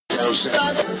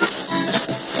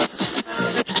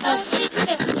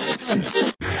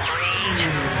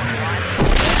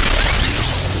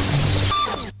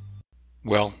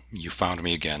Well, you found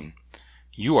me again.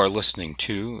 You are listening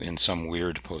to, in some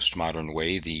weird postmodern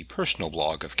way, the personal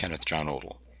blog of Kenneth John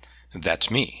Odell.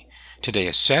 That's me. Today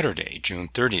is Saturday, June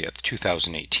 30th,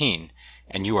 2018,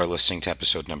 and you are listening to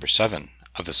episode number 7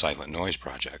 of the Silent Noise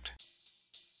Project.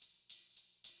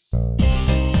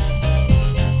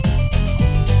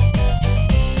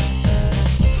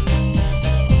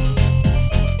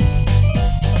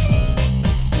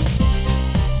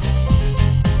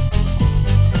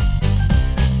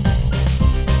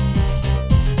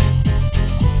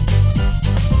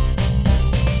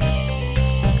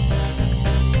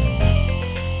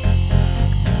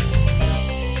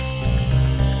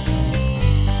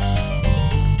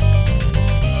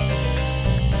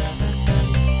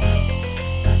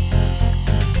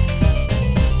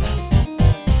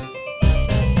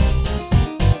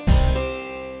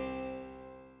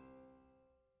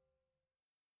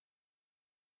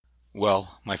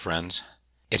 Well, my friends,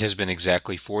 it has been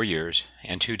exactly 4 years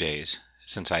and 2 days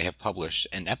since I have published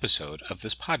an episode of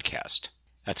this podcast.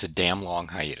 That's a damn long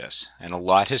hiatus, and a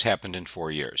lot has happened in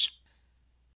 4 years.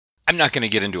 I'm not going to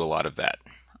get into a lot of that.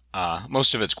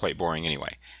 Most of it's quite boring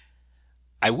anyway.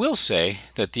 I will say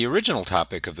that the original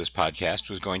topic of this podcast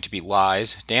was going to be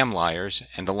lies, damn liars,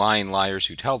 and the lying liars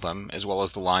who tell them, as well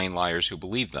as the lying liars who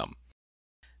believe them.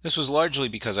 This was largely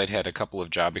because I'd had a couple of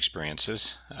job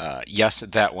experiences, yes,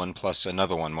 that one plus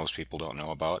another one most people don't know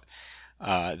about,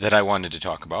 that I wanted to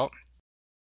talk about.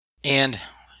 And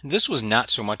this was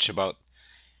not so much about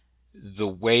the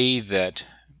way that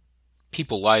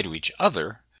people lie to each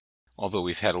other, although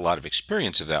we've had a lot of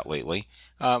experience of that lately,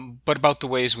 but about the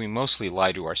ways we mostly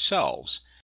lie to ourselves,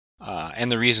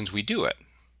 and the reasons we do it.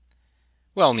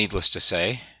 Well, needless to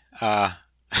say,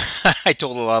 I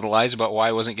told a lot of lies about why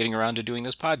I wasn't getting around to doing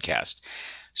this podcast.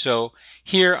 So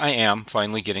here I am,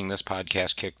 finally getting this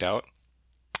podcast kicked out.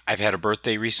 I've had a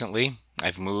birthday recently.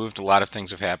 I've moved. A lot of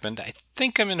things have happened. I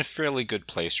think I'm in a fairly good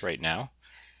place right now.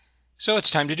 So it's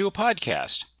time to do a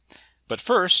podcast. But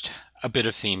first, a bit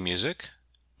of theme music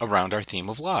around our theme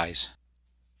of lies.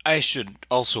 I should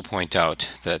also point out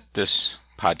that this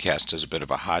podcast is a bit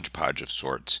of a hodgepodge of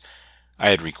sorts. I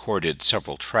had recorded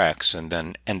several tracks and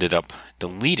then ended up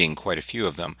deleting quite a few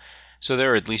of them. So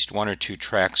there are at least 1 or 2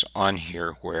 tracks on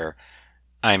here where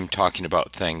I'm talking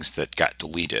about things that got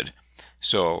deleted.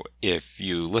 So if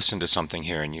you listen to something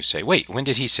here and you say, wait, when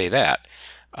did he say that?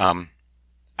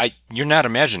 You're not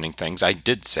imagining things. I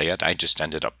did say it. I just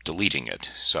ended up deleting it.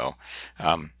 So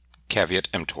caveat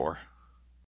emptor.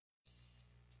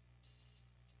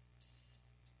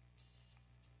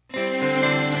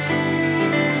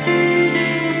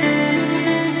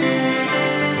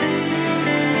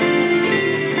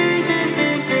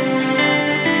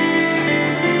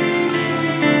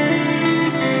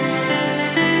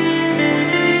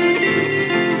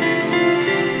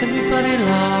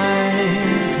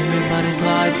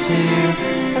 Lied to.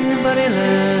 Everybody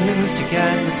learns to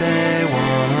get what they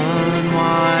want.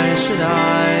 Why should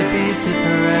I be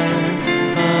different?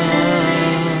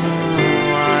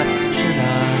 Why should I?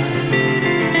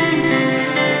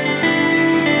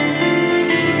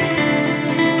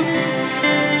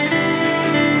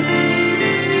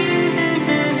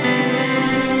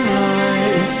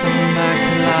 Lies come back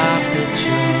to laugh at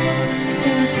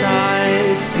your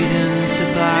insides, beaten to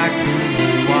black and blue.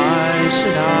 Why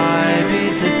should I be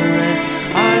different?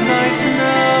 I'd like to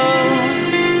know.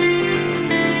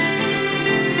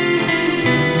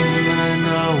 I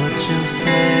know what you'll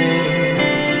say.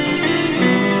 I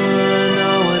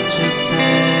know what you'll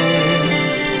say.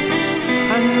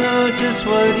 I know just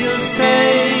what you'll say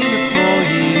before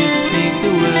you speak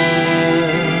the word.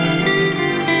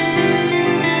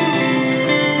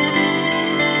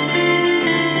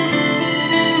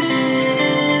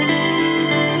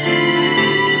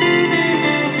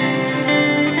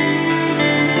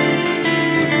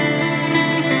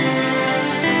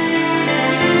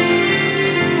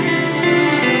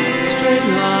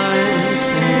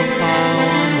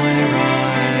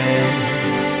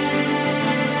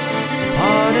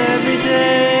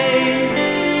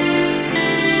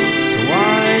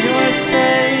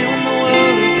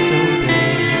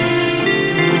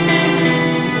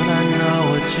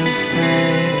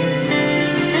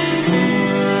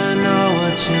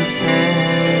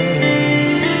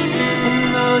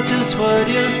 Just what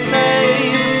you'll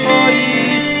say before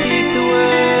you speak the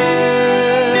words.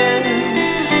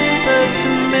 Whisper to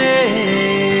me,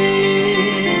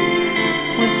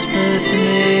 whisper to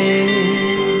me.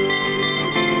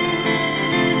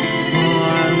 Oh,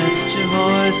 I missed your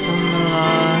voice on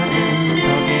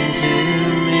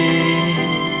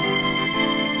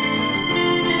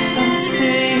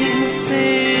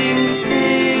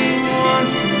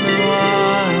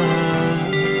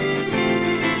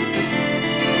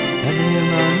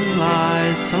on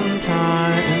lies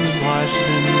sometimes. Why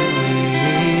shouldn't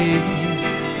we?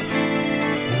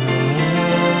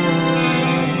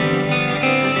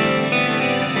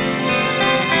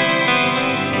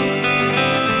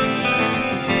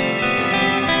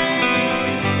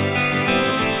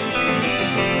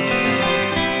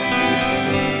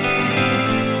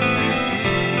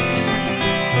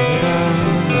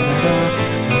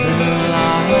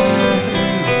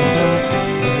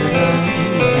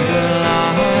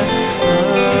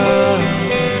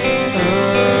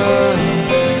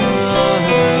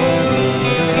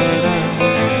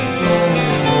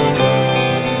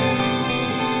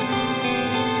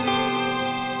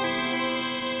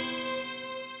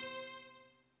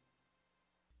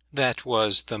 That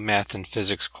was the Math and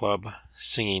Physics Club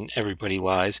singing Everybody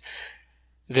Lies.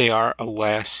 They are,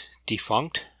 alas,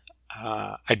 defunct.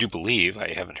 I do believe,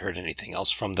 I haven't heard anything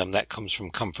else from them. That comes from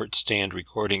Comfort Stand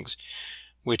Recordings,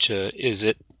 which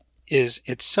is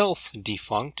itself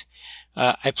defunct.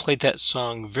 I played that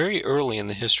song very early in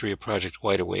the history of Project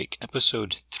Wide Awake,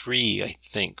 episode 3, I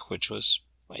think, which was,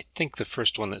 I think, the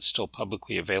first one that's still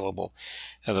publicly available.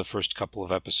 The first couple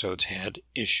of episodes had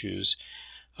issues.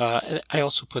 I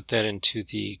also put that into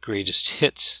the greatest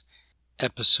hits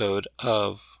episode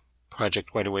of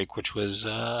Project Wide Awake, which was,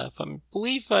 if I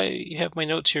believe I have my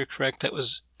notes here correct, that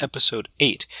was episode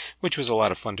 8, which was a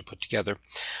lot of fun to put together.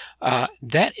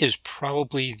 That is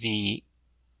probably the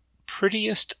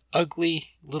prettiest, ugly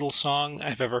little song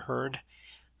I've ever heard.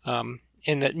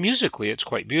 In that musically it's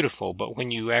quite beautiful, but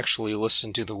when you actually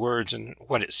listen to the words and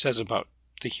what it says about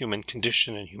the human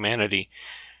condition and humanity,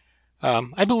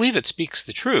 I believe it speaks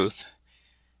the truth.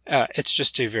 It's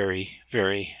just a very,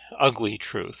 very ugly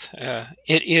truth.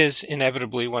 It is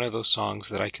inevitably one of those songs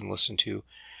that I can listen to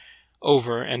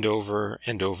over and over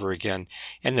and over again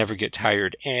and never get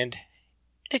tired. And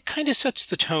it kind of sets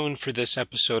the tone for this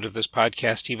episode of this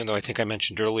podcast, even though I think I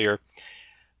mentioned earlier,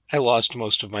 I lost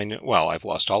most of my I've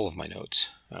lost all of my notes.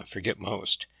 Forget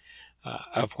most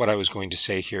of what I was going to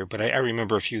say here, but I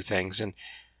remember a few things. And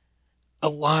a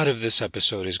lot of this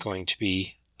episode is going to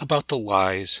be about the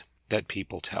lies that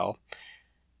people tell.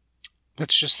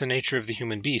 That's just the nature of the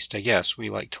human beast, I guess. We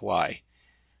like to lie,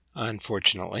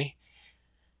 unfortunately.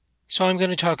 So I'm going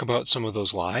to talk about some of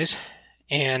those lies.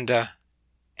 And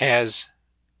as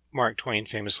Mark Twain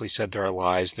famously said, there are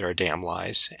lies, there are damn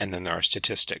lies, and then there are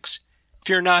statistics.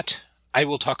 Fear not, I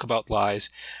will talk about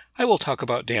lies, I will talk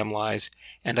about damn lies,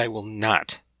 and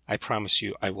I promise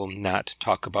you, I will not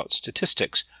talk about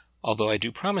statistics. Although I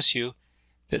do promise you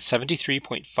that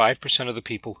 73.5% of the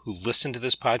people who listen to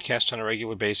this podcast on a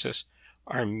regular basis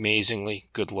are amazingly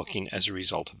good looking as a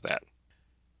result of that.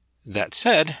 That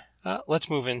said,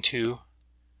 let's move into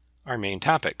our main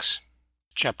topics.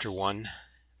 Chapter 1,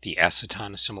 the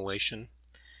aceton assimilation.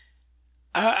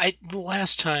 The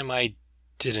last time I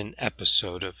did an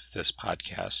episode of this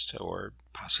podcast, or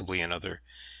possibly another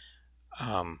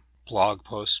blog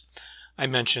post, I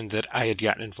mentioned that I had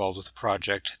gotten involved with a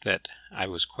project that I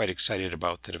was quite excited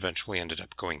about that eventually ended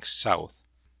up going south.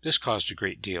 This caused a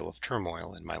great deal of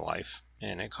turmoil in my life,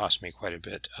 and it cost me quite a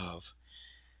bit of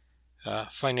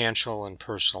financial and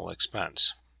personal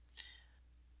expense.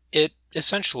 It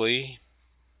essentially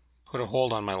put a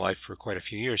hold on my life for quite a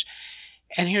few years.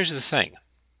 And here's the thing.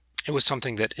 It was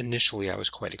something that initially I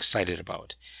was quite excited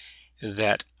about,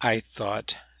 that I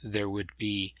thought there would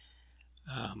be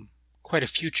quite a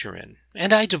future in.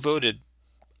 And I devoted,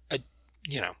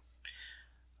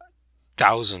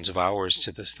 thousands of hours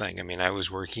to this thing. I mean, I was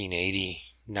working 80,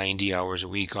 90 hours a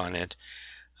week on it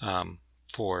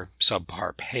for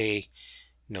subpar pay,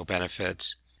 no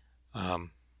benefits.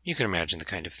 You can imagine the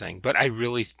kind of thing. But I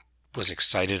really was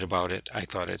excited about it. I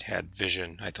thought it had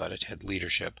vision. I thought it had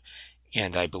leadership.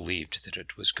 And I believed that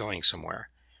it was going somewhere.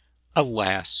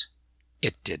 Alas,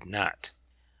 it did not.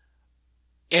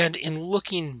 And in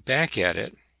looking back at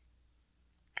it,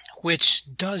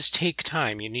 which does take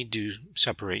time, you need to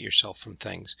separate yourself from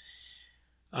things,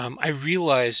 I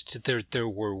realized that there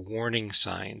were warning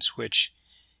signs, which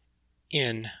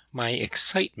in my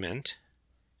excitement,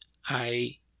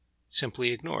 I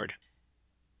simply ignored.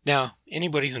 Now,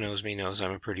 anybody who knows me knows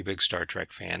I'm a pretty big Star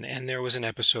Trek fan, and there was an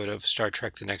episode of Star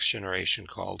Trek The Next Generation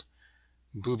called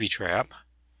Booby Trap,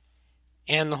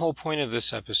 and the whole point of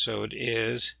this episode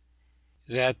is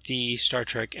that the Star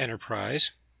Trek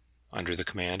Enterprise, under the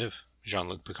command of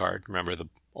Jean-Luc Picard, remember the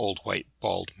old white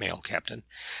bald male captain,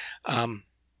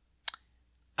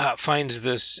 finds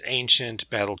this ancient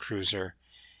battle cruiser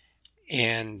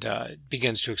and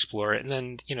begins to explore it. And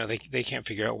then, they can't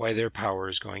figure out why their power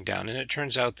is going down. And it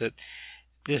turns out that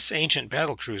this ancient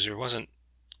battle cruiser wasn't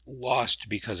lost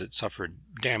because it suffered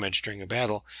damage during a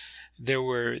battle, there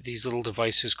were these little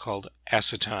devices called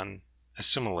aceton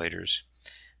assimilators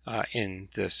in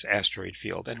this asteroid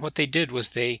field. And what they did was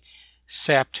they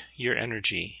sapped your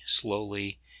energy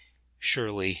slowly,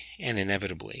 surely, and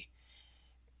inevitably.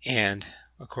 And,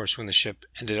 of course, when the ship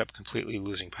ended up completely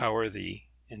losing power, the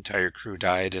entire crew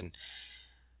died, and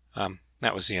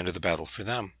that was the end of the battle for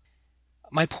them.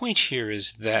 My point here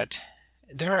is that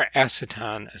there are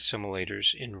aceton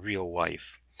assimilators in real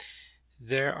life.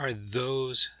 There are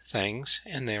those things,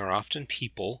 and they are often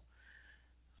people,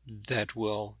 that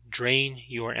will drain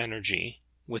your energy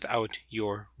without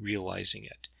your realizing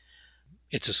it.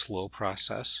 It's a slow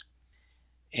process,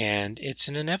 and it's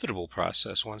an inevitable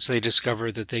process. Once they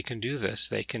discover that they can do this,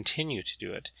 they continue to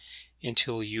do it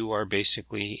until you are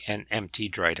basically an empty,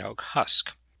 dried-out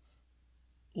husk.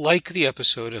 Like the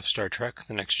episode of Star Trek: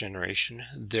 The Next Generation,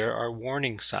 there are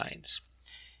warning signs,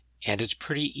 and it's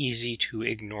pretty easy to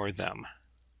ignore them.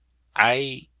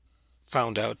 I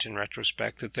found out in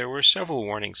retrospect that there were several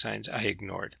warning signs I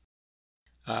ignored.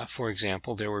 For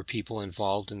example, there were people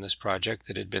involved in this project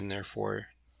that had been there for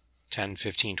 10,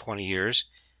 15, 20 years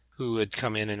who would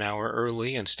come in an hour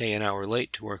early and stay an hour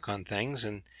late to work on things,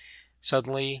 and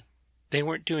suddenly they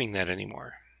weren't doing that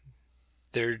anymore.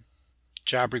 Their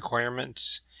job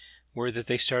requirements were that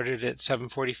they started at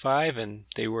 7:45 and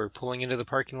they were pulling into the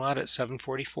parking lot at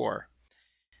 7:44.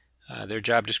 Their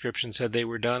job description said they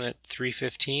were done at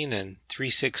 3:15, and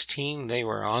 3:16 they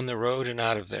were on the road and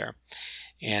out of there.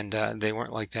 And they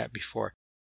weren't like that before.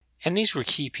 And these were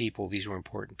key people, these were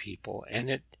important people, and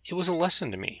it was a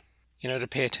lesson to me, to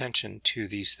pay attention to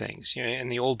these things. In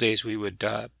the old days we would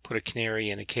put a canary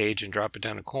in a cage and drop it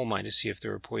down a coal mine to see if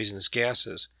there were poisonous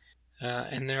gases.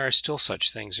 And there are still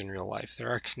such things in real life. There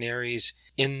are canaries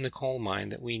in the coal mine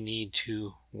that we need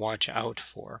to watch out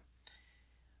for.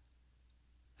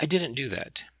 I didn't do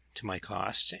that to my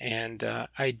cost, and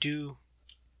I do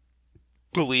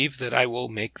believe that I will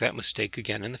make that mistake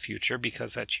again in the future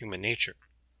because that's human nature.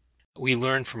 We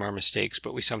learn from our mistakes,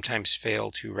 but we sometimes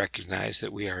fail to recognize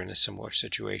that we are in a similar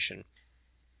situation.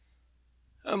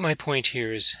 My point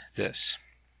here is this.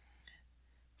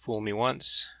 Fool me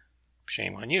once,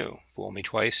 shame on you. Fool me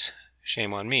twice,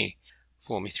 shame on me.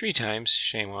 Fool me 3 times,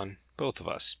 shame on both of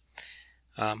us.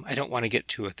 I don't want to get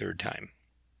to a 3rd time.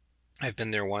 I've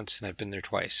been there once and I've been there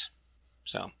twice.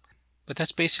 But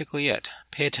that's basically it.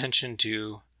 Pay attention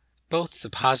to both the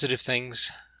positive things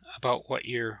about what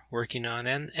you're working on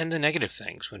and the negative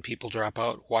things. When people drop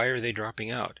out, why are they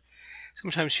dropping out?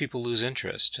 Sometimes people lose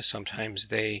interest. Sometimes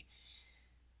they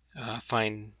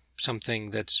find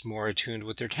something that's more attuned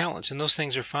with their talents, and those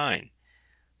things are fine.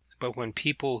 But when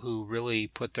people who really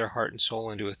put their heart and soul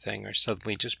into a thing are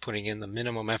suddenly just putting in the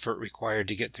minimum effort required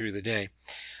to get through the day,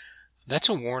 that's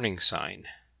a warning sign,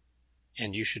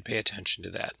 and you should pay attention to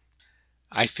that.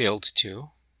 I failed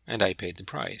to, and I paid the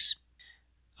price.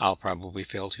 I'll probably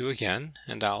fail to again,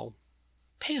 and I'll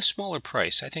pay a smaller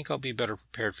price. I think I'll be better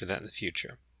prepared for that in the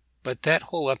future. But that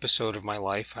whole episode of my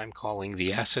life I'm calling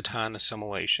the aceton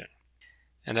assimilation.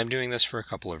 And I'm doing this for a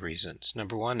couple of reasons.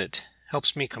 Number one, it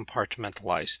helps me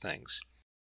compartmentalize things.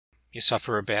 You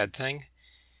suffer a bad thing,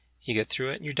 you get through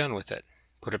it, and you're done with it.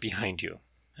 Put it behind you.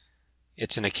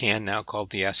 It's in a can now called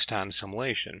the aceton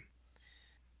assimilation.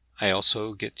 I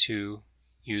also get to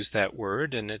use that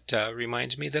word, and it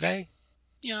reminds me that and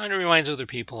it reminds other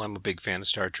people I'm a big fan of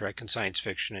Star Trek and science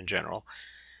fiction in general.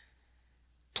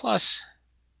 Plus,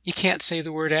 you can't say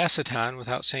the word aceton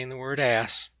without saying the word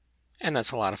ass, and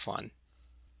that's a lot of fun.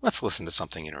 Let's listen to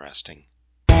something interesting.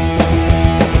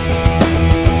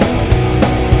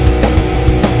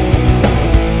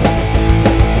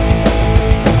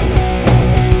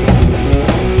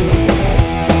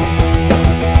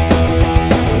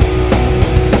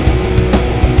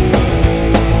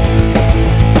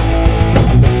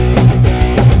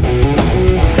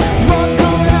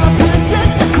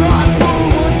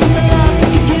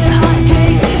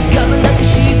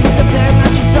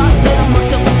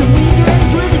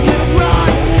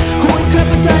 Going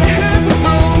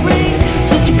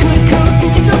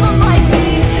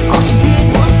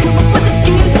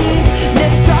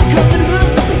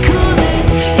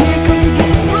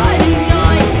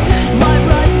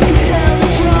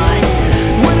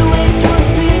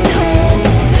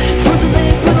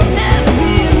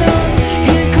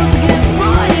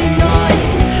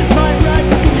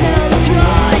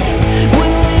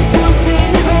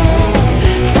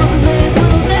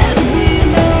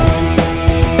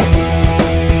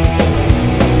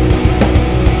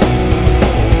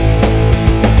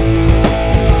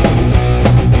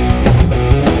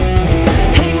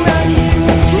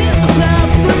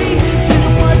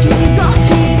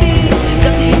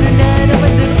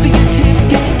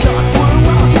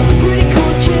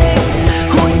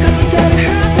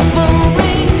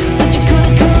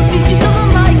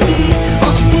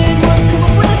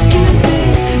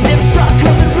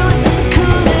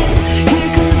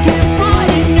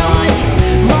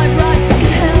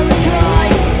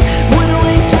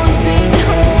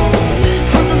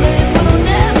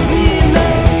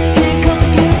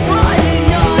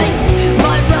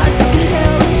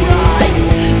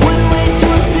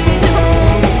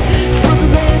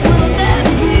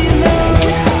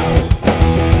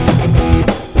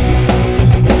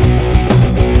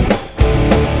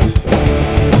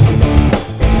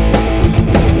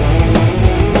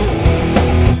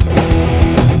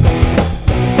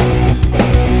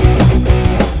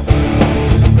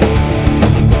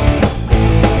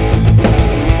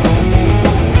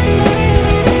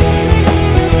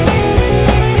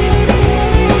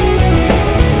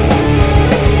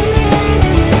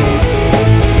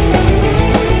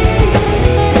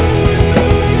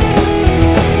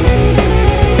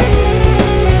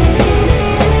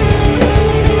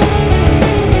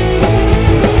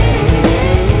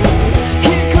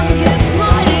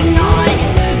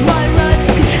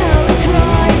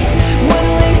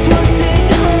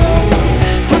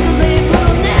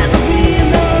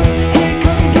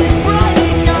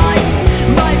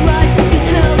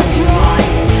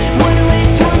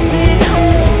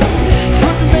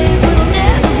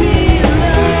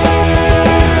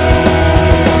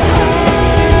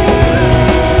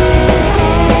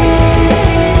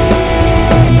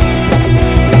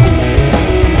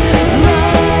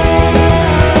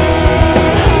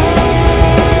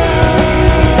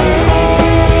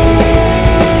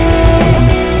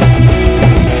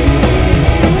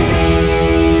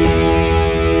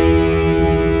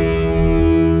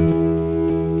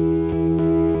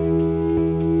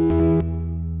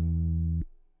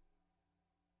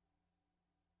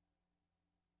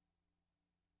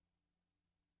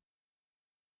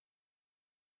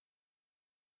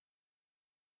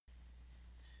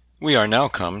We are now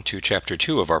come to Chapter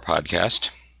 2 of our podcast.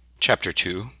 Chapter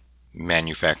 2,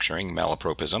 Manufacturing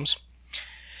Malapropisms.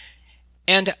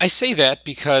 And I say that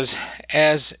because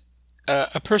as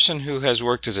a person who has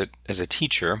worked as a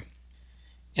teacher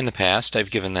in the past, I've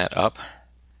given that up.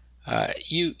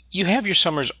 You have your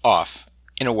summers off,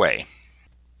 in a way.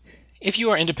 If you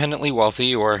are independently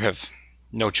wealthy or have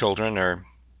no children or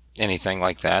anything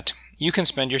like that, you can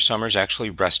spend your summers actually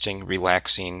resting,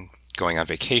 relaxing, going on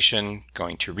vacation,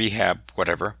 going to rehab,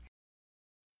 whatever.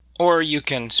 Or you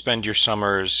can spend your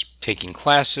summers taking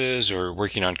classes or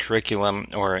working on curriculum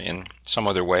or in some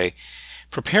other way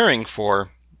preparing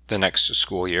for the next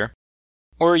school year.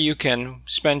 Or you can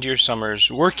spend your summers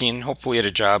working, hopefully at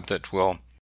a job that will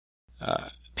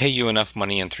pay you enough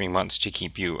money in 3 months to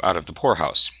keep you out of the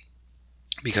poorhouse,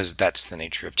 because that's the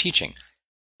nature of teaching.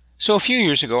 So a few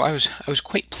years ago, I was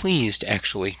quite pleased,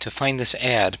 actually, to find this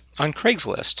ad on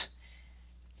Craigslist.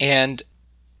 And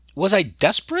was I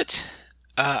desperate?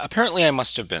 Apparently I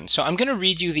must have been. So I'm going to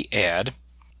read you the ad,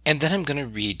 and then I'm going to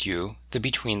read you the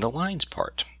between the lines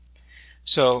part.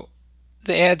 So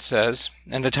the ad says,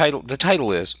 and the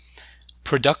title is,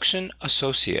 Production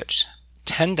Associates,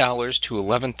 $10 to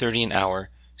 $11.30 an hour,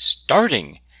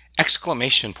 starting!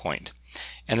 Exclamation point.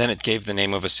 And then it gave the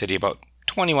name of a city about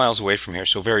 20 miles away from here,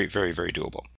 so very, very, very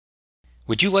doable.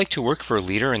 Would you like to work for a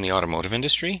leader in the automotive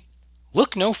industry?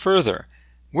 Look no further.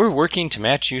 We're working to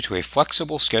match you to a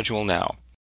flexible schedule now.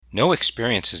 No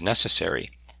experience is necessary.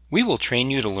 We will train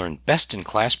you to learn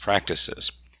best-in-class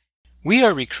practices. We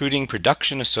are recruiting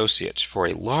production associates for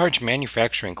a large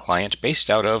manufacturing client based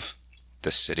out of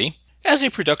this city. As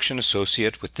a production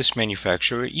associate with this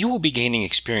manufacturer, you will be gaining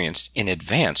experience in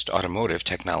advanced automotive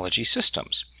technology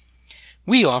systems.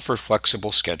 We offer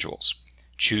flexible schedules.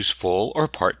 Choose full or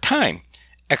part-time!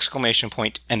 Exclamation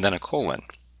point and then a colon.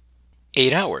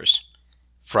 8 hours.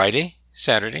 Friday,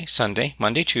 Saturday, Sunday,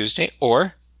 Monday, Tuesday,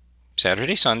 or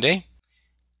Saturday, Sunday,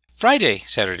 Friday,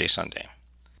 Saturday, Sunday.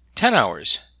 10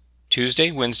 hours.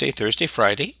 Tuesday, Wednesday, Thursday,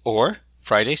 Friday, or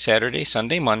Friday, Saturday,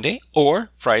 Sunday, Monday, or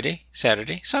Friday,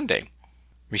 Saturday, Sunday.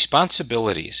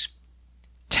 Responsibilities.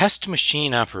 Test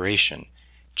machine operation.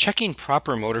 Checking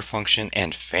proper motor function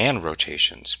and fan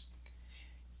rotations.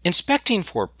 Inspecting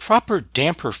for proper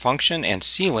damper function and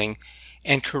sealing,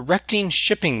 and correcting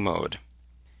shipping mode.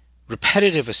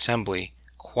 Repetitive assembly,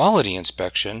 quality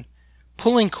inspection,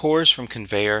 pulling cores from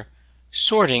conveyor,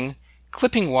 sorting,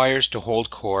 clipping wires to hold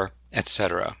core,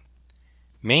 etc.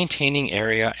 Maintaining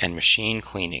area and machine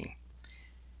cleaning.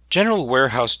 General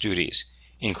warehouse duties,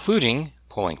 including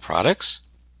pulling products,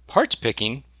 parts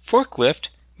picking, forklift,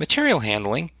 material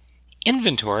handling,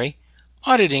 inventory,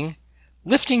 auditing,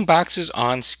 lifting boxes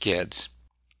on skids.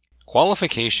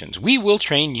 Qualifications. We will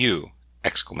train you!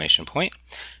 Exclamation point.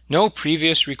 No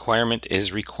previous requirement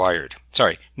is required.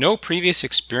 No previous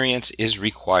experience is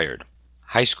required.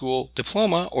 High school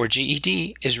diploma or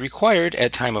GED is required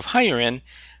at time of hire-in,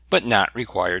 but not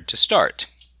required to start.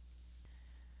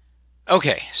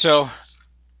 Okay, so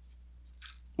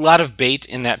a lot of bait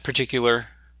in that particular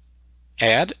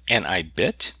ad, and I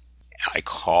bit. I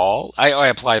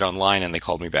applied online and they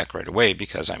called me back right away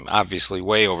because I'm obviously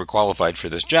way overqualified for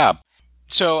this job.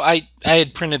 So I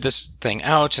had printed this thing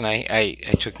out and I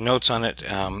took notes on it.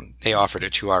 They offered a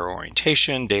 2-hour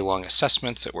orientation, day-long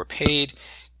assessments that were paid.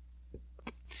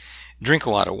 Drink a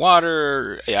lot of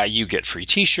water. You get free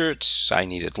t-shirts. I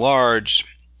needed large.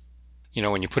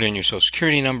 When you put in your social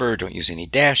security number, don't use any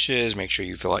dashes. Make sure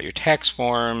you fill out your tax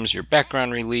forms, your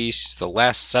background release, the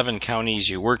last 7 counties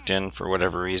you worked in for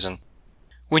whatever reason.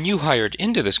 When you hired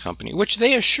into this company, which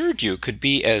they assured you could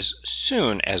be as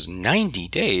soon as 90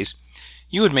 days,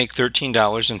 you would make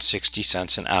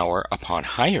 $13.60 an hour upon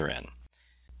hire-in.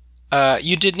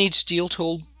 You did need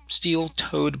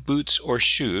steel-toed boots or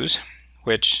shoes,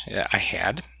 which I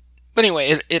had. But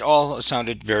anyway, it all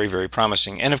sounded very, very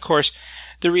promising. And of course,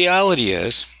 the reality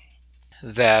is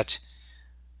that,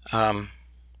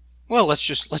 let's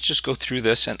just go through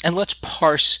this and let's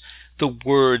parse the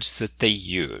words that they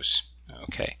use.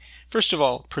 Okay. First of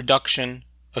all, production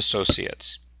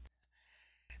associates.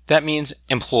 That means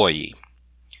employee.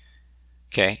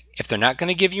 Okay. If they're not going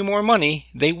to give you more money,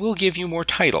 they will give you more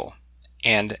title.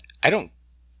 And I don't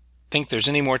think there's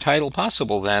any more title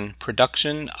possible than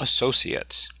production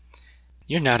associates.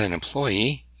 You're not an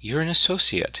employee, you're an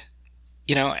associate.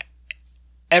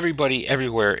 Everybody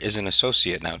everywhere is an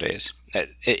associate nowadays.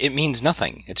 It means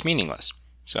nothing. It's meaningless.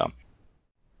 So,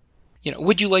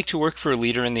 would you like to work for a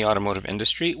leader in the automotive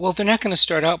industry? Well, they're not going to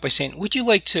start out by saying, would you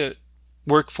like to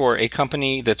work for a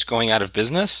company that's going out of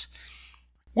business?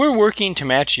 We're working to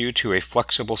match you to a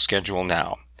flexible schedule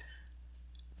now.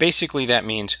 Basically, that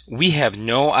means we have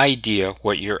no idea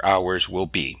what your hours will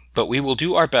be, but we will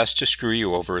do our best to screw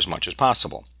you over as much as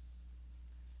possible.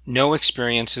 No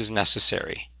experience is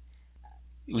necessary.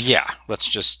 Yeah, let's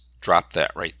just drop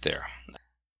that right there.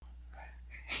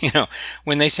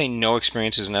 When they say no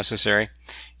experience is necessary,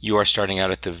 you are starting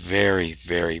out at the very,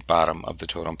 very bottom of the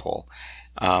totem pole.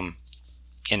 And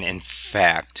in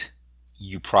fact,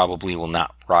 you probably will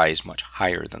not rise much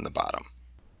higher than the bottom.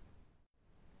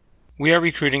 We are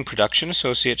recruiting production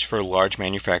associates for a large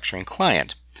manufacturing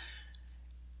client.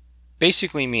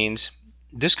 Basically means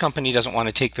this company doesn't want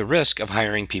to take the risk of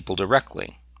hiring people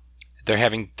directly. They're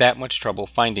having that much trouble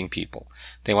finding people.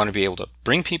 They want to be able to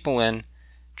bring people in,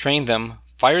 train them,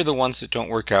 fire the ones that don't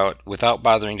work out without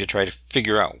bothering to try to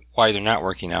figure out why they're not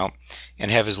working out,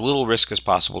 and have as little risk as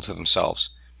possible to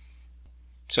themselves.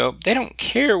 So they don't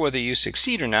care whether you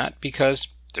succeed or not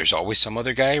because there's always some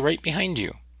other guy right behind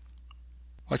you.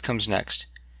 What comes next?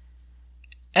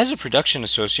 As a production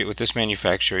associate with this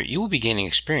manufacturer, you will be gaining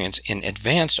experience in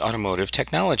advanced automotive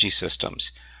technology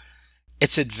systems.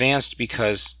 It's advanced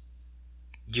because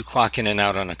you clock in and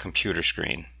out on a computer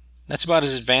screen. That's about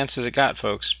as advanced as it got,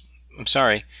 folks. I'm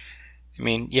sorry. I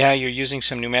mean, yeah, you're using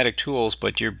some pneumatic tools,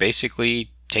 but you're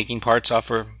basically taking parts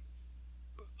off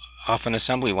an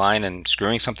assembly line and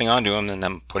screwing something onto them and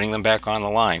then putting them back on the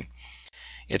line.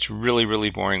 It's really, really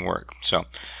boring work. So,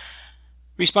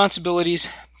 responsibilities: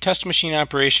 test machine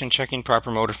operation, checking proper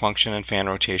motor function and fan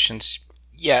rotations.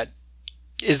 Yeah,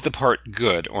 is the part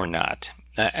good or not?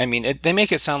 I mean, they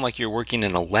make it sound like you're working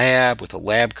in a lab with a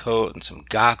lab coat and some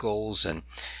goggles, and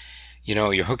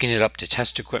you're hooking it up to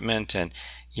test equipment, and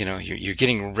you're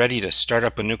getting ready to start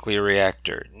up a nuclear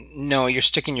reactor. No, you're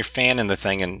sticking your fan in the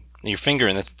thing and your finger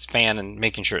in the fan and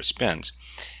making sure it spins.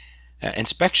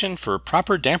 Inspection for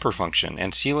proper damper function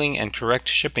and sealing and correct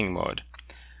shipping mode.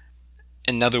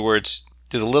 In other words,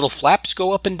 do the little flaps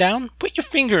go up and down? Put your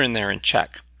finger in there and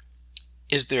check.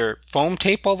 Is there foam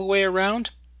tape all the way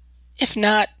around? If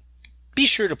not, be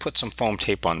sure to put some foam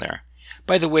tape on there.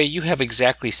 By the way, you have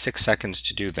exactly 6 seconds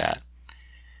to do that.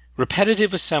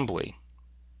 Repetitive assembly.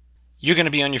 You're going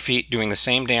to be on your feet doing the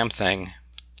same damn thing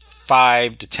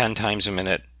 5 to 10 times a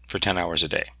minute for 10 hours a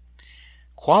day.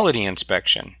 Quality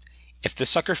inspection. If the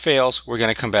sucker fails, we're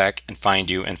going to come back and find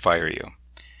you and fire you.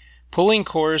 Pulling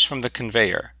cores from the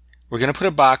conveyor. We're going to put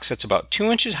a box that's about 2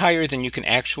 inches higher than you can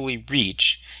actually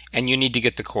reach, and you need to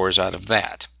get the cores out of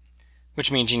that,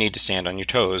 which means you need to stand on your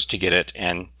toes to get it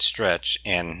and stretch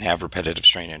and have repetitive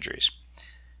strain injuries.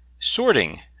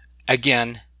 Sorting.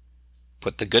 Again,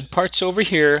 put the good parts over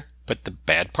here, put the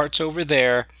bad parts over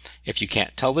there. If you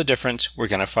can't tell the difference, we're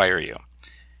going to fire you.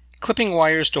 Clipping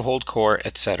wires to hold core,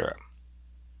 etc.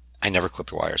 I never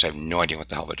clipped wires. I have no idea what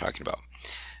the hell they're talking about.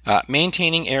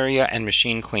 Maintaining area and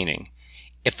machine cleaning.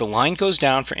 If the line goes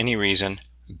down for any reason,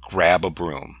 grab a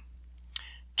broom.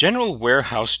 General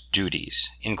warehouse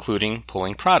duties, including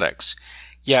pulling products.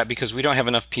 Yeah, because we don't have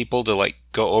enough people to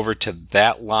go over to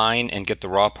that line and get the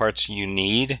raw parts you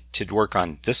need to work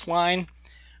on this line.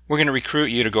 We're going to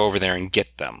recruit you to go over there and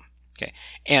get them. Okay,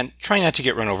 and try not to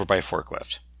get run over by a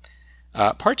forklift.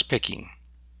 Parts picking.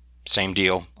 Same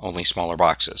deal, only smaller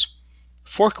boxes.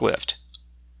 Forklift.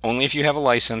 Only if you have a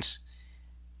license.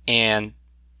 And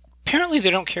apparently they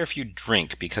don't care if you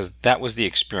drink, because that was the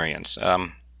experience.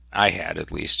 I had,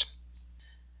 at least.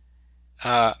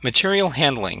 Material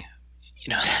handling.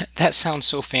 That sounds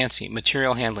so fancy.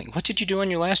 Material handling. What did you do on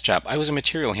your last job? I was a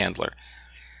material handler.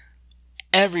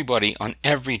 Everybody on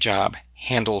every job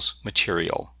handles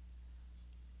material.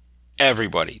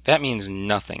 Everybody. That means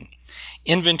nothing.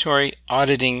 Inventory,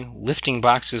 auditing, lifting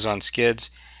boxes on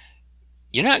skids.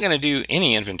 You're not going to do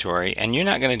any inventory, and you're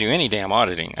not going to do any damn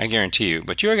auditing, I guarantee you.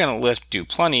 But you're going to do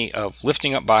plenty of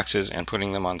lifting up boxes and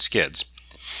putting them on skids.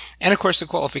 And of course, the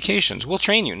qualifications. We'll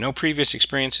train you. No previous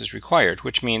experience is required,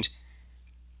 which means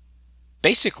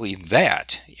basically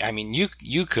that. I mean,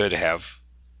 you could have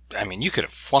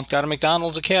flunked out of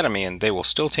McDonald's Academy, and they will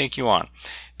still take you on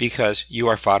because you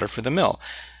are fodder for the mill.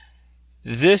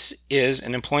 This is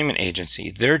an employment agency.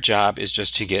 Their job is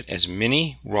just to get as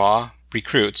many raw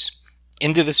recruits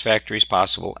into this factory as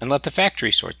possible and let the factory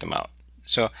sort them out.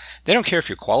 So they don't care if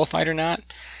you're qualified or not.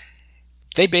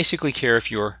 They basically care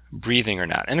if you're breathing or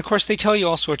not. And of course, they tell you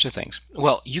all sorts of things.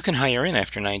 Well, you can hire in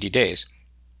after 90 days.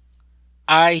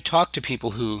 I talked to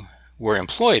people who were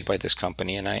employed by this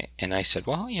company, and I said,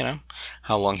 well,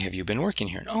 how long have you been working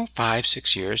here? Oh, 5,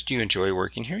 6 years. Do you enjoy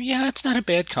working here? Yeah, it's not a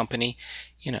bad company.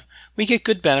 We get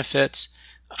good benefits.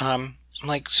 I'm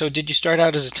like, so did you start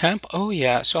out as a temp? Oh,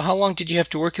 yeah. So how long did you have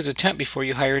to work as a temp before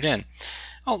you hired in?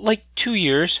 Oh, 2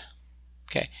 years.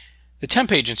 Okay. The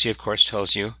temp agency, of course,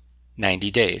 tells you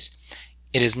 90 days.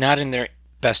 It is not in their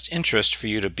best interest for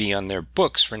you to be on their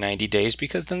books for 90 days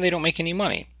because then they don't make any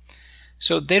money.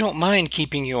 So they don't mind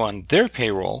keeping you on their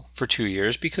payroll for 2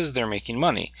 years because they're making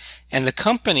money. And the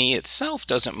company itself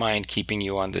doesn't mind keeping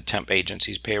you on the temp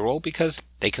agency's payroll because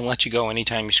they can let you go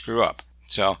anytime you screw up.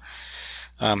 So,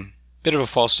 bit of a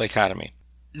false dichotomy.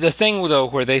 The thing, though,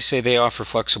 where they say they offer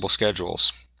flexible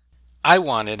schedules, I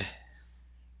wanted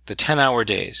the 10-hour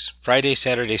days, Friday,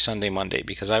 Saturday, Sunday, Monday,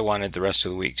 because I wanted the rest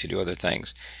of the week to do other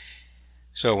things.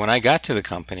 So when I got to the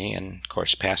company, and of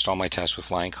course passed all my tests with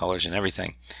flying colors and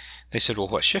everything, they said, well,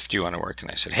 what shift do you want to work? And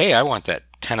I said, hey, I want that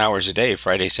 10 hours a day,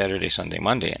 Friday, Saturday, Sunday,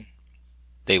 Monday. And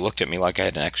they looked at me like I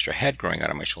had an extra head growing out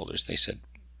of my shoulders. They said,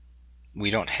 we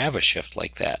don't have a shift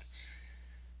like that.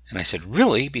 And I said,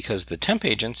 really? Because the temp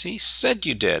agency said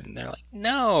you did. And they're like,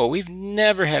 no, we've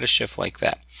never had a shift like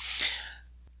that.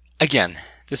 Again,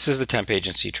 this is the temp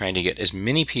agency trying to get as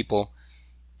many people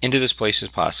into this place as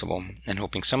possible and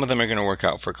hoping some of them are going to work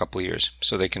out for a couple of years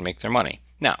so they can make their money.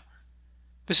 Now,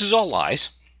 this is all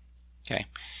lies. Okay,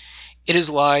 it is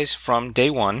lies from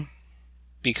day one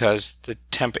because the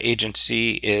temp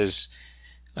agency is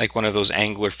like one of those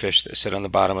angler fish that sit on the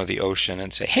bottom of the ocean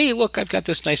and say, hey, look, I've got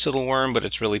this nice little worm, but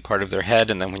it's really part of their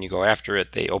head. And then when you go after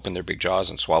it, they open their big jaws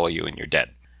and swallow you and you're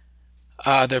dead.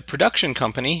 The production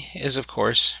company is, of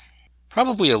course,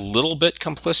 probably a little bit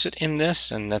complicit in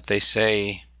this, and that they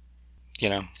say,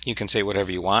 you can say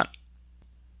whatever you want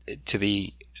to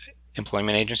the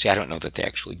employment agency. I don't know that they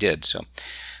actually did. So,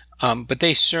 but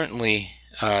they certainly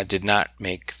did not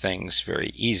make things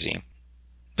very easy.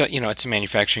 But it's a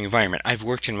manufacturing environment. I've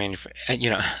worked in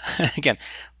again,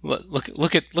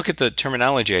 look at the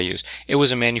terminology I use. It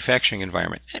was a manufacturing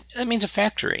environment. That means a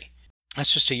factory.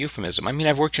 That's just a euphemism. I mean,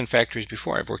 I've worked in factories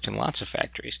before. I've worked in lots of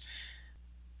factories.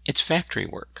 It's factory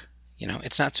work.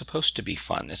 It's not supposed to be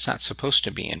fun. It's not supposed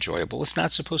to be enjoyable. It's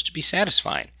not supposed to be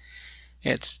satisfying.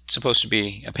 It's supposed to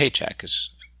be a paycheck is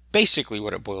basically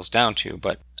what it boils down to.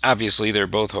 But obviously, they're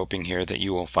both hoping here that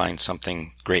you will find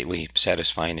something greatly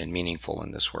satisfying and meaningful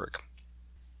in this work.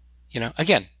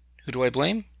 Again, who do I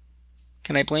blame?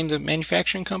 Can I blame the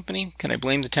manufacturing company? Can I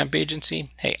blame the temp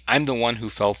agency? Hey, I'm the one who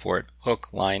fell for it,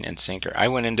 hook, line, and sinker. I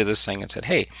went into this thing and said,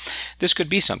 hey, this could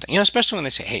be something. Especially when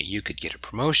they say, hey, you could get a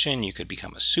promotion, you could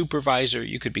become a supervisor,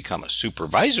 you could become a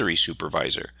supervisory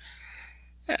supervisor.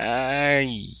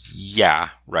 Yeah,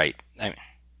 right.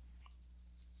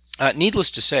 Needless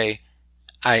to say,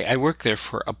 I worked there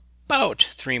for about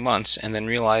 3 months and then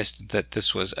realized that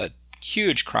this was a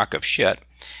huge crock of shit.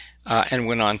 And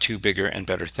went on to bigger and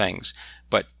better things.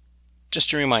 But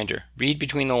just a reminder, read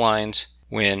between the lines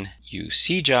when you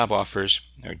see job offers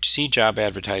or see job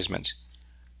advertisements.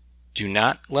 Do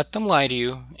not let them lie to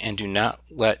you, and do not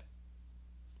let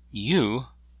you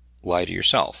lie to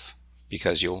yourself,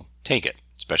 because you'll take it,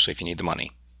 especially if you need the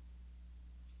money.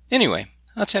 Anyway,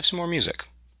 let's have some more music.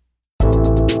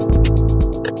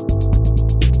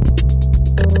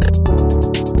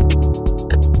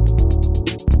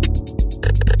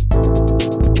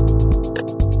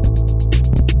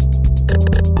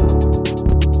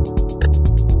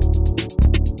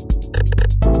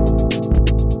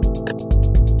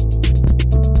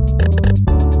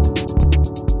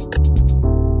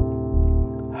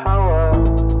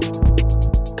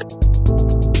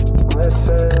 This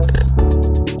is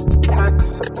tech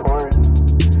support.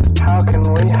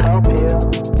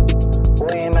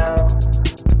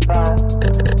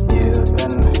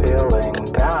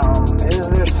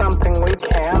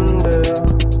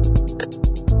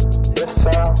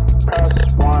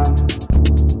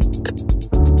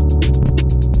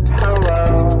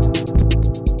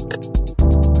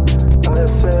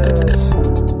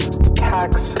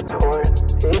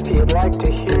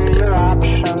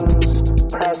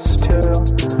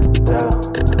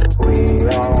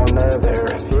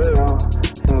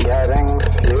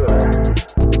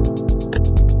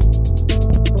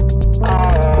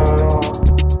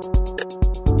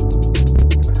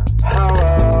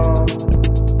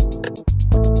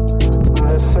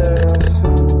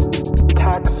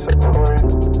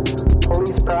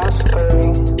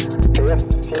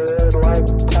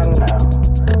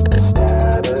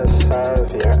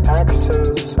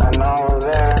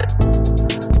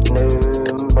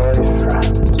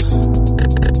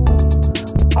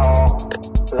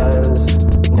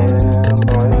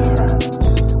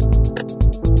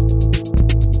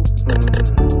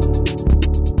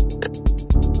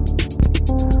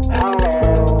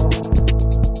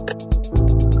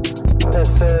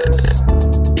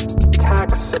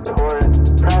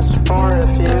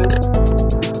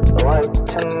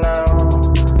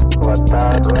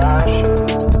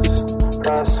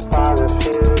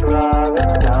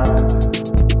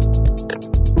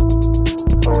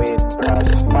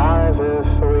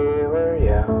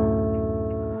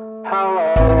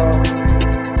 Hello,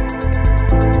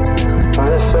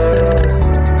 this is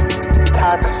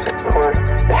tax support.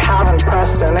 You haven't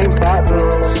pressed any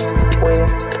buttons. We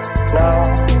know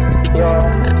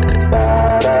you're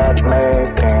bad at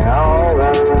making all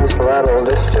those little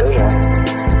decisions.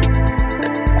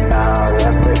 And now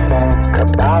that we think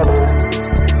about it,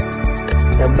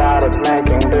 you're bad at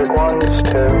making big ones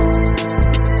too.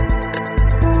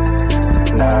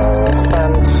 No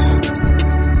offense.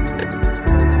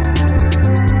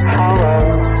 Hello,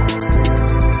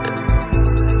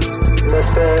 this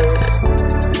is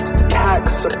tax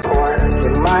support.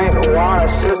 You might want to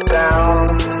sit down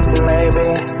and maybe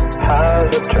have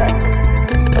a drink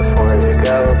before you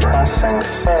go pressing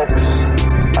 6.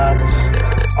 That's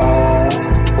all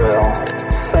we'll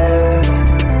say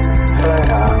for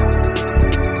now.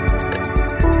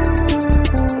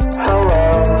 Hello,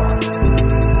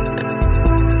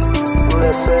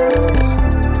 this is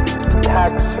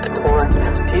tax support.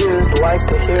 If you'd like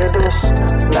to hear this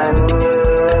menu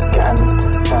again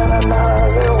in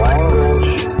another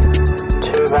language,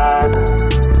 too bad.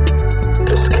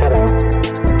 Just kidding.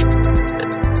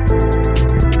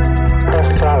 Press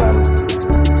 7.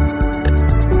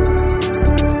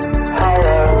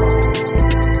 Hello.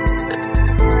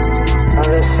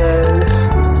 This is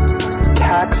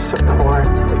tax support.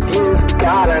 If you've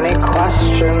got any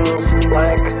questions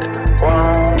like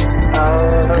why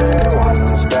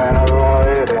everyone's been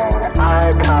avoiding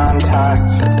eye contact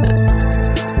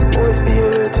with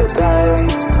you today,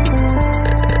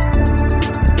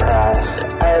 press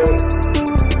 8.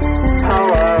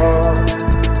 Hello,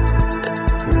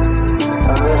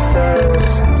 this is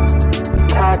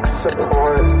tax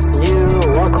support. You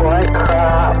look like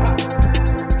crap.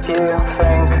 If you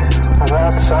think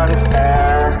that's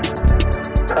unfair,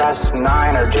 press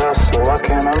 9 or just look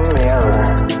in a mirror.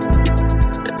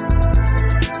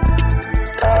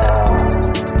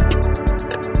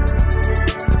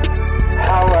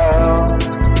 Hello,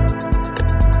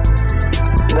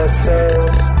 this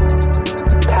is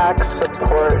tax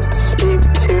support. Speak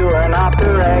to an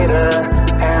operator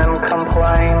and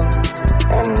complain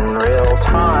in real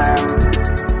time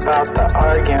about the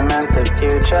argument that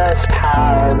you just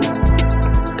had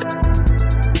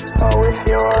with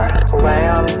your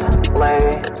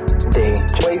landlady.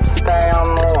 Please stay on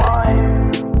the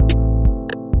line.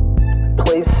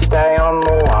 Please stay on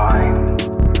the line.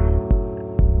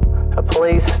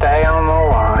 Please stay on the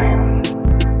line.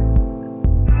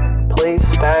 Please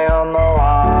stay on the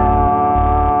line.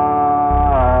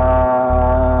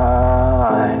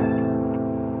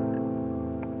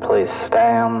 Please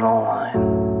stay on the line.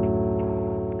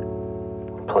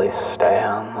 Please stay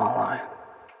on the line.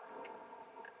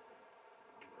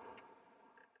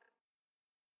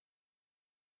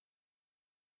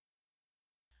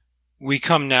 We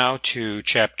come now to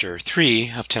Chapter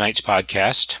 3 of tonight's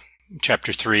podcast.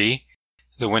 Chapter 3,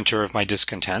 The Winter of My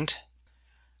Discontent.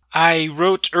 I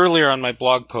wrote earlier on my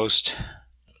blog post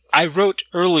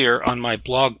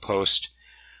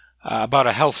about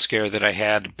a health scare that I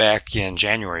had back in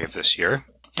January of this year.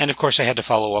 And of course I had to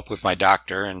follow up with my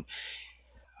doctor, and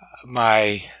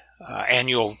my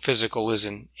annual physical is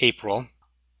in April.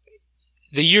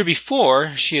 The year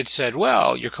before, she had said,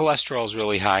 well, your cholesterol is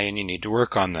really high and you need to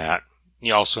work on that.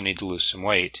 You also need to lose some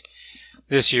weight.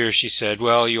 This year she said,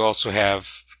 well, you also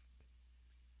have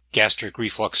gastric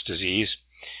reflux disease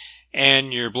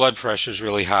and your blood pressure is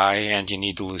really high and you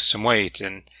need to lose some weight.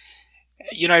 And,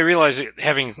 I realize that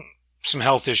having some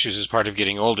health issues is part of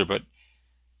getting older,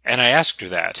 and I asked her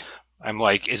that. I'm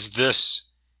like, is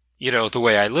this, the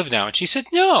way I live now? And she said,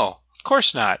 no, of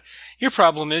course not. Your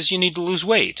problem is you need to lose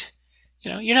weight.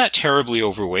 You're not terribly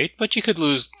overweight, but you could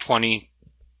lose 20,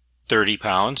 30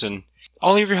 pounds and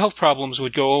all of your health problems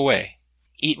would go away.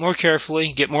 Eat more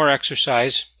carefully, get more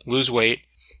exercise, lose weight,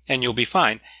 and you'll be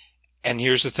fine. And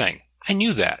here's the thing. I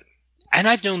knew that. And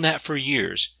I've known that for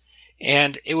years.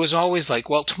 And it was always like,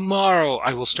 well, tomorrow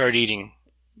I will start eating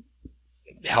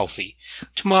healthy.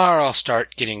 Tomorrow I'll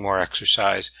start getting more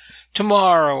exercise.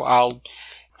 Tomorrow I'll,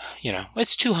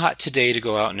 it's too hot today to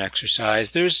go out and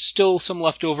exercise. There's still some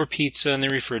leftover pizza in the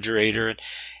refrigerator.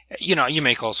 You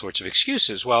make all sorts of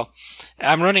excuses. Well,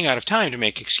 I'm running out of time to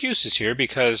make excuses here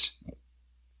because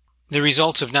the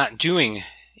results of not doing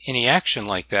any action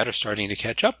like that are starting to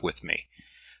catch up with me.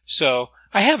 So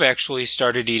I have actually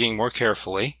started eating more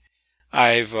carefully.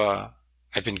 I've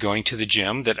been going to the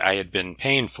gym that I had been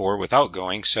paying for without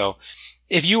going. So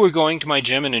if you were going to my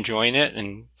gym and enjoying it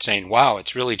and saying, wow,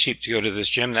 it's really cheap to go to this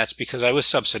gym, that's because I was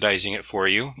subsidizing it for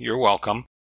you. You're welcome.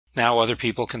 Now other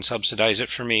people can subsidize it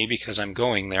for me because I'm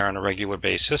going there on a regular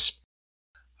basis.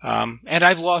 And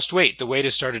I've lost weight. The weight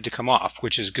has started to come off,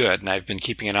 which is good. And I've been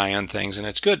keeping an eye on things, and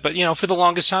it's good. But, for the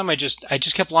longest time, I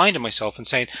just kept lying to myself and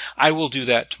saying, I will do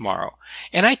that tomorrow.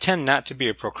 And I tend not to be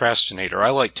a procrastinator. I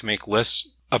like to make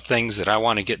lists of things that I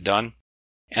want to get done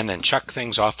and then check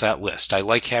things off that list. I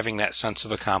like having that sense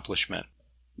of accomplishment.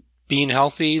 Being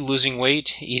healthy, losing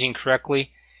weight, eating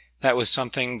correctly, that was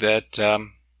something that,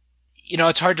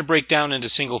 it's hard to break down into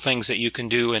single things that you can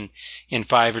do in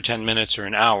 5 or 10 minutes or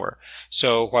an hour.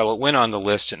 So while it went on the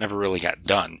list, it never really got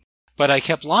done. But I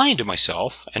kept lying to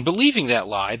myself and believing that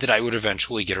lie that I would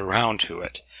eventually get around to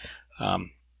it.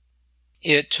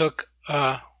 It took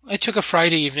a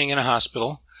Friday evening in a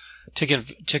hospital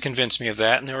to convince me of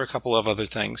that, and there were a couple of other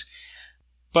things.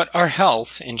 But our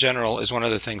health, in general, is one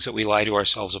of the things that we lie to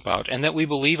ourselves about and that we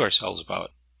believe ourselves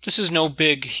about. This is no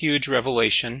big, huge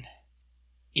revelation.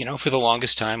 For the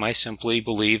longest time, I simply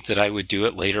believed that I would do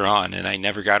it later on, and I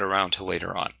never got around to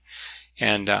later on.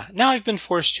 And now I've been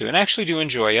forced to, and actually do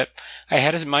enjoy it. I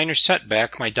had a minor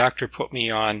setback. My doctor put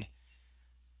me on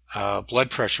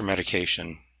blood pressure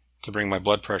medication to bring my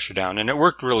blood pressure down, and it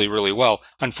worked really, really well.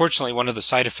 Unfortunately, one of the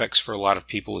side effects for a lot of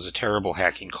people is a terrible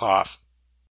hacking cough.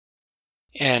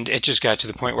 And it just got to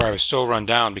the point where I was so run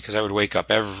down because I would wake up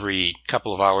every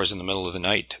couple of hours in the middle of the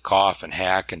night to cough and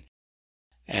hack,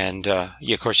 and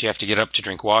of course you have to get up to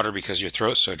drink water because your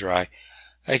throat's so dry.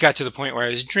 I got to the point where I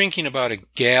was drinking about 1.5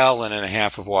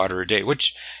 gallons of water a day,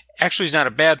 which actually is not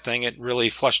a bad thing. It really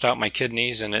flushed out my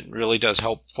kidneys, and it really does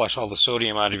help flush all the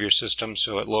sodium out of your system,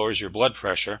 so it lowers your blood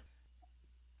pressure.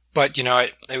 But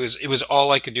it was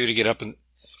all I could do to get up in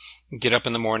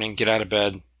the morning, get out of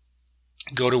bed,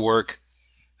 go to work,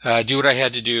 do what I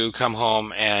had to do, come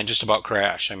home, and just about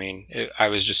crash. I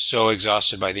was just so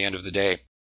exhausted by the end of the day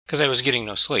because I was getting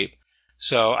no sleep.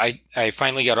 So I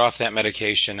finally got off that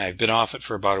medication. I've been off it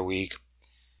for about a week.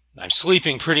 I'm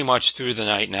sleeping pretty much through the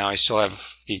night now. I still have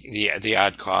the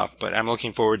odd cough, but I'm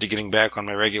looking forward to getting back on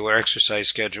my regular exercise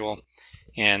schedule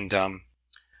and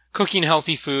cooking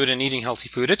healthy food and eating healthy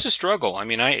food. It's a struggle.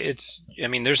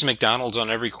 There's McDonald's on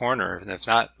every corner. If it's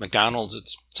not McDonald's,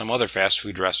 it's some other fast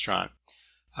food restaurant.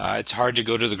 It's hard to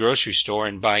go to the grocery store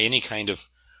and buy any kind of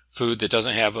food that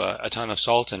doesn't have a ton of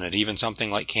salt in it, even something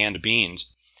like canned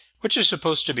beans, which is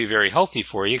supposed to be very healthy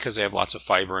for you because they have lots of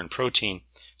fiber and protein,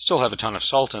 still have a ton of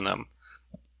salt in them.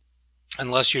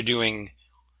 Unless you're doing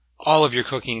all of your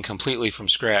cooking completely from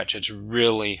scratch, it's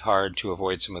really hard to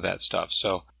avoid some of that stuff.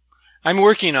 So I'm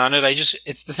working on it.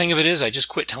 It's the thing of it is, I just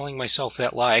quit telling myself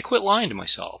that lie. I quit lying to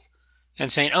myself and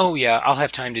saying, oh yeah, I'll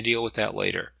have time to deal with that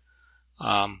later.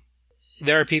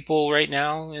 There are people right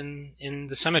now in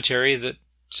the cemetery that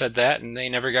said that and they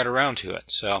never got around to it.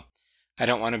 So I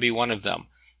don't want to be one of them.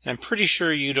 And I'm pretty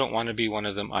sure you don't want to be one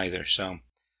of them either. So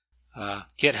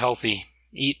get healthy,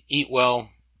 eat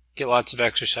well, get lots of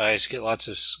exercise, get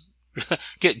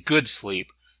good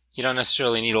sleep. You don't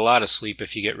necessarily need a lot of sleep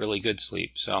if you get really good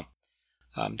sleep. So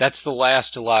that's the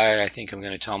last lie I think I'm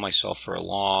going to tell myself for a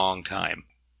long time.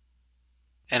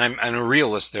 And I'm a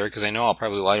realist there because I know I'll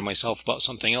probably lie to myself about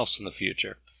something else in the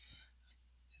future.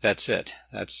 That's it.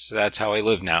 That's how I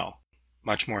live now,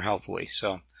 much more healthily.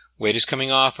 So weight is coming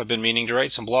off. I've been meaning to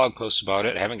write some blog posts about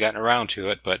it. I haven't gotten around to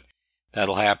it, but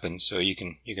that'll happen. So you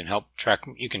can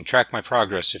track my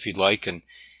progress if you'd like, and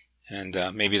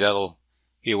maybe that'll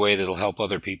be a way that'll help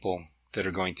other people that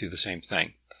are going through the same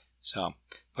thing. So,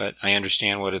 but I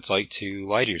understand what it's like to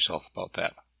lie to yourself about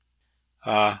that.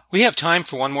 We have time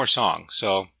for one more song,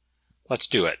 so let's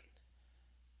do it.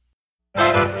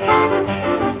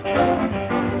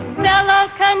 Fellow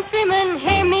countrymen,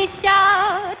 hear me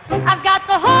shout. I've got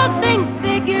the whole thing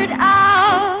figured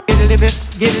out. Get a little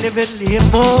bit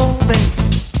more, baby.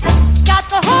 Got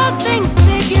the whole thing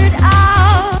figured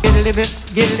out. Get a little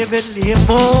bit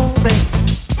more, baby.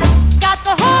 Got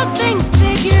the whole thing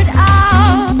figured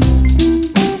out.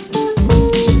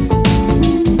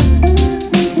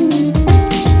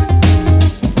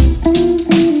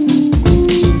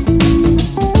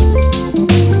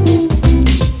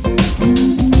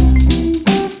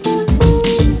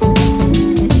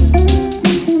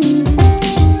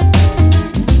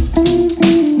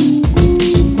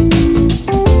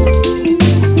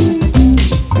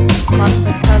 What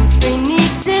the country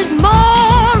needs is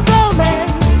more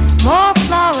romance, more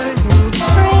flowers and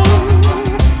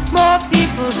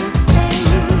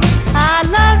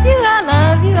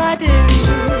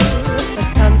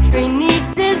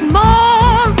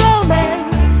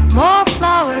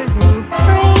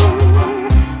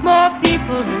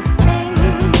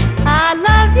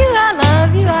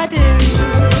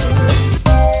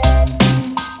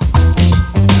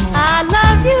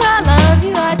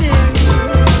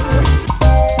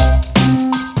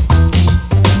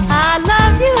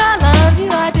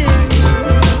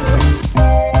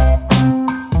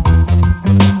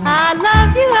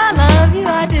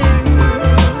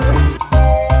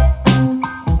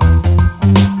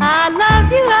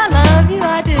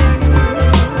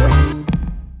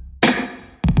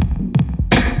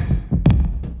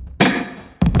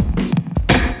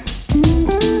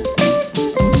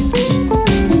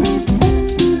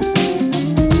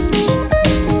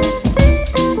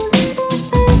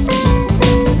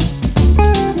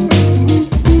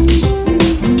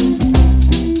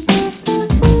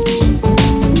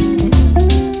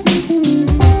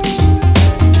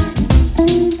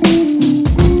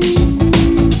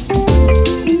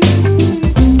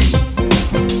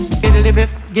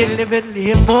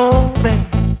whole thing.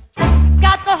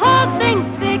 Got the whole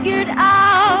thing figured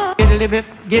out. Get a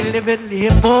little bit,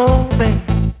 hip whole thing.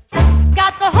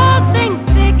 Got the whole thing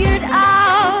figured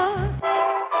out.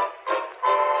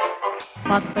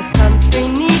 What the country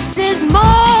needs is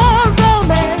more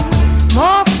romance,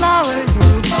 more flowers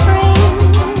in spring,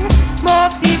 more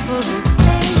people who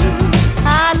sing,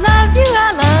 I love you,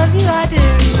 I do.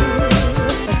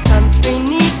 What the country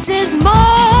needs is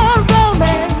more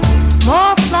romance,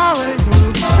 more flowers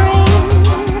in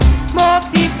spring, more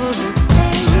people who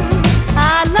sing,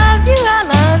 I love you,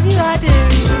 I do.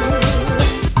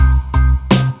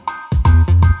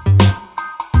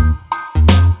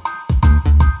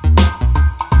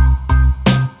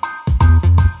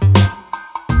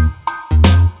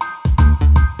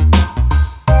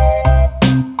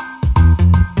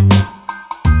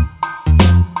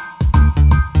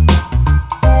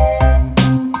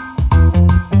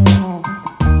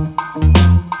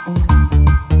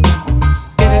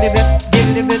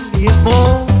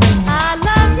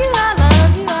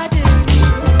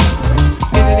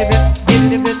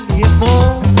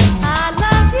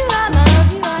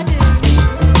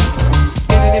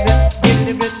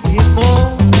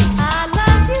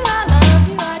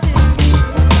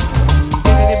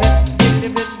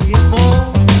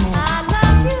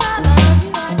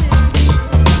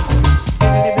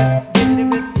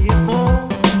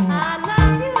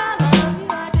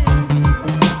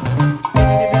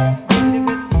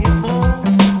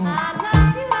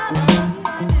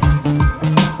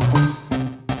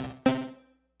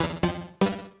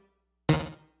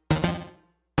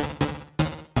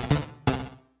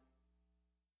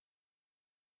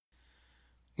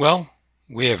 Well,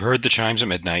 we have heard the chimes at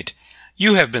midnight.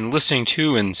 You have been listening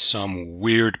to, in some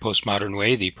weird postmodern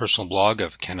way, the personal blog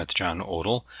of Kenneth John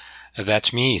Odell.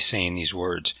 That's me saying these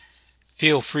words.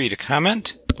 Feel free to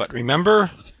comment, but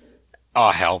remember,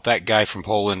 hell, that guy from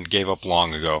Poland gave up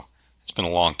long ago. It's been a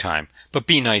long time, but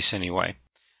be nice anyway.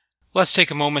 Let's take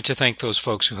a moment to thank those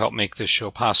folks who helped make this show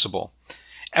possible.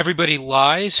 Everybody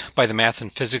Lies by the Math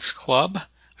and Physics Club.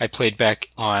 I played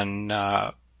back on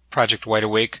Project Wide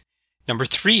Awake number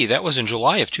 3. That was in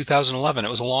July of 2011. It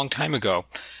was a long time ago.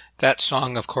 That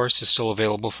song, of course, is still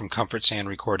available from Comfort Sand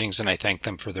Recordings, and I thank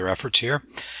them for their efforts here.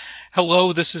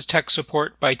 Hello, This is Tech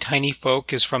Support by Tiny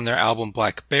Folk is from their album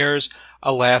Black Bears.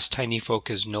 Alas, Tiny Folk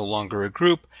is no longer a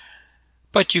group,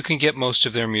 but you can get most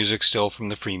of their music still from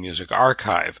the Free Music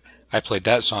Archive. I played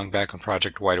that song back on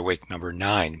Project Wide Awake number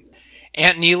 9.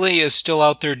 Ant Neely is still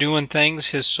out there doing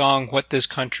things. His song What This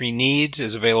Country Needs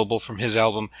is available from his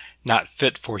album Not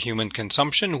Fit for Human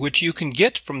Consumption, which you can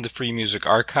get from the Free Music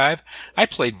Archive. I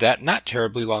played that not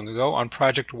terribly long ago on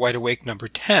Project Wide Awake number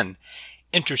 10.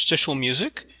 Interstitial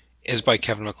Music is by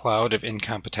Kevin MacLeod of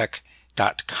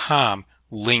Incompetech.com.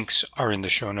 Links are in the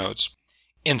show notes.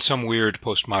 In Some Weird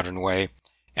Postmodern Way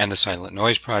and The Silent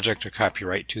Noise Project are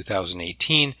copyright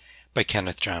 2018 by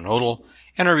Kenneth John Odell,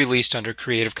 and are released under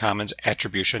Creative Commons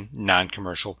Attribution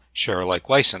Non-Commercial Share-alike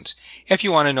license. If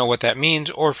you want to know what that means,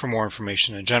 or for more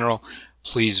information in general,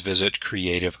 please visit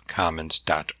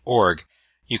creativecommons.org.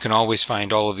 You can always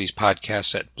find all of these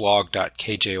podcasts at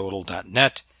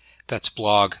blog.kjodel.net. That's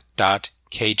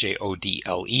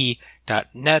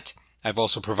blog.kjodle.net. I've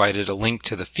also provided a link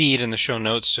to the feed in the show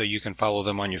notes so you can follow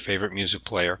them on your favorite music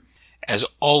player. As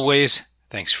always,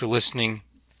 thanks for listening.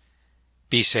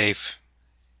 Be safe.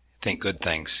 Think good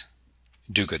things.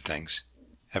 Do good things.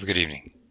 Have a good evening.